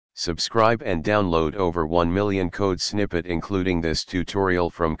Subscribe and download over 1 million code snippet including this tutorial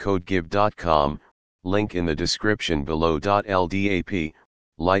from codegive.com, link in the description below. LDAP,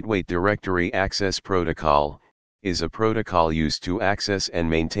 Lightweight Directory Access Protocol, is a protocol used to access and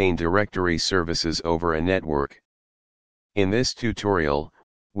maintain directory services over a network. In this tutorial,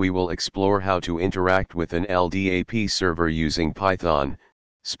 we will explore how to interact with an LDAP server using Python,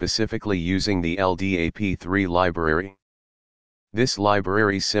 specifically using the LDAP3 library. This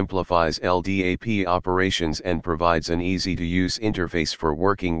library simplifies LDAP operations and provides an easy-to-use interface for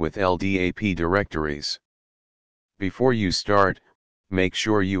working with LDAP directories. Before you start, make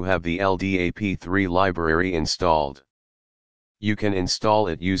sure you have the LDAP3 library installed. You can install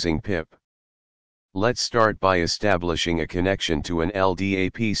it using pip. Let's start by establishing a connection to an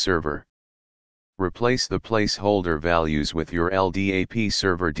LDAP server. Replace the placeholder values with your LDAP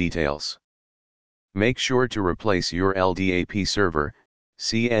server details. Make sure to replace your LDAP server,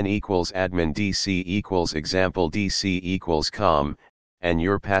 cn equals admin dc equals example dc equals com, and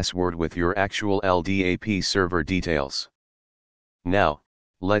your password with your actual LDAP server details. Now,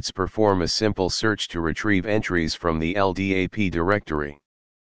 let's perform a simple search to retrieve entries from the LDAP directory.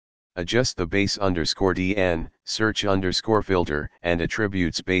 Adjust the base_dn, search_filter, and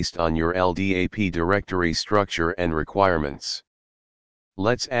attributes based on your LDAP directory structure and requirements.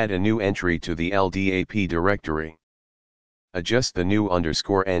 Let's add a new entry to the LDAP directory. Adjust the new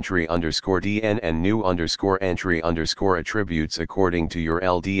 _entry_dn and new _entry_ attributes according to your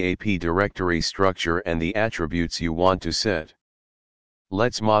LDAP directory structure and the attributes you want to set.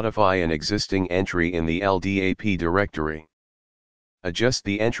 Let's modify an existing entry in the LDAP directory. Adjust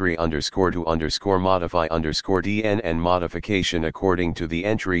the entry _to_modify_dn and modification according to the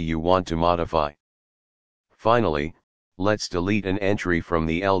entry you want to modify. Finally, let's delete an entry from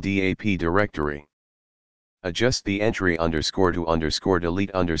the LDAP directory. Adjust the entry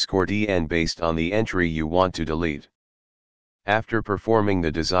 _to_delete_dn based on the entry you want to delete. After performing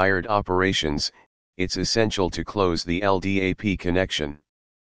the desired operations, it's essential to close the LDAP connection.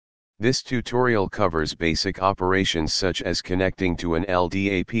 This tutorial covers basic operations such as connecting to an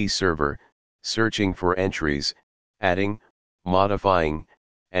LDAP server, searching for entries, adding, modifying,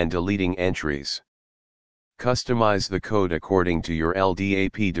 and deleting entries. Customize the code according to your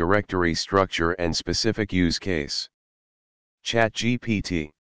LDAP directory structure and specific use case.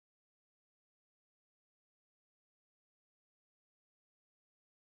 ChatGPT.